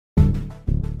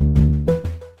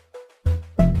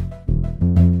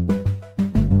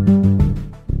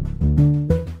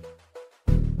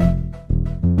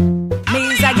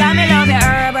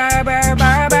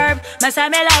say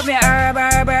me love me herb,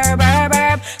 herb, herb, herb,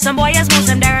 herb. Some boy a smoke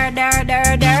some dirt, dirt,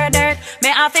 dirt, dirt, dirt. Me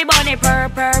have to burn it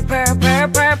perp, perp, perp,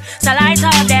 perp, perp. So light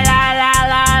up the la, la,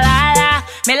 la, la, la.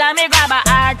 Me love me grab a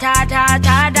ah, ta, ta,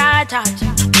 ta, ta, ta.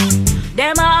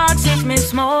 Them a ask if me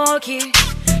smoky.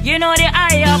 You know the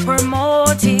eye up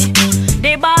promote it.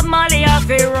 The Bob Marley off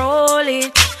it roll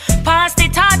it. Pass the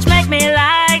touch make me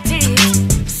like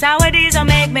it. Sour these will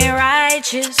make me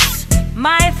righteous.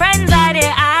 My friends are the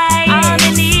eye. All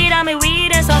me need are me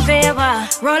weed and some favor.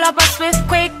 Roll up a swift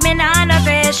quick, me nah no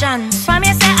patience. From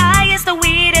you say I is the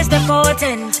weed is the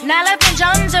potent. Now left me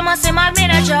Johns, you must see mad me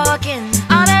not joking.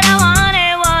 All that I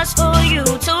wanted was for you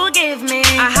to give me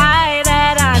a high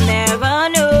that I never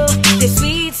knew. The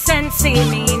sweet scent see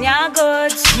me in your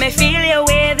goods. Me feel you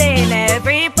within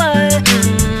every pull.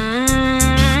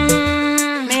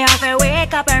 Me have to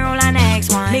wake up and roll the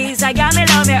next one. Please, I got me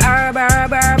love me herb,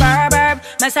 herb, herb, herb, herb.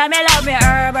 Me say me love me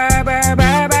herb, herb, herb,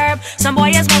 herb, herb. Some boy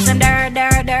a smoke some dirt,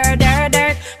 dirt, dirt, dirt,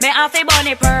 dirt. Me have to burn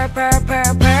it perp, perp,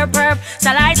 perp, perp, perp.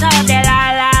 So light up the la,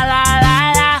 la, la, la,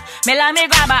 la. Me love me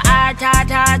grab a ah, ta,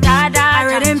 ta, ta, ta. I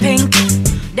read in pink.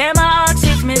 Them a ask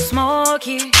if me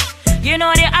smoky. You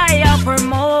know the eye up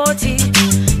promote it.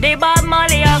 The Bob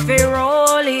Marley off it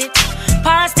roll it.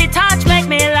 Pass the touch make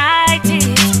me light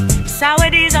it. Sour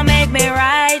these will make me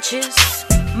righteous.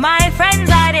 My friends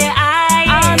are the eyes.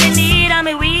 All me need are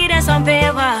me weed and some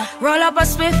favor. Roll up a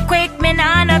swift quick, me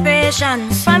nah no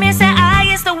patience. From you say I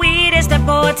is the weed is the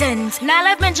potent. Now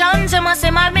left me Johns, you must see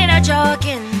mad me not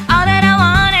joking. All that I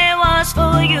wanted was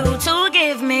for you to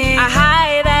give me a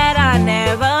high that I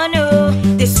never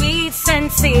knew. The sweet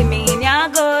scent see me in your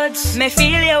goods. Me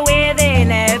feel you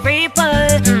within every pull.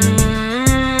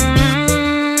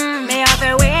 Me have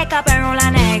to wake up and roll the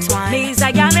next one. Please,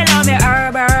 I got me love me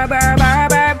herb, herb, herb,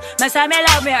 herb, herb. Me say me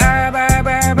love me herb, herb,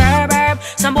 herb, herb, herb.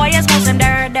 Some boy a smoke some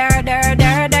dirt, dirt, dirt,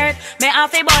 dirt, dirt. Me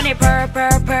have to burn it perp,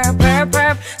 perp, perp, perp,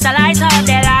 perp. So light up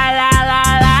the la, la, la,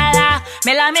 la, la.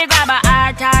 Me love me grab a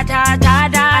ah, ta, ta, ta,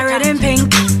 ta. I read in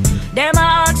pink. Them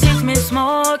a ask if me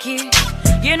smoky.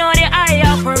 You know the eye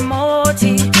up promote.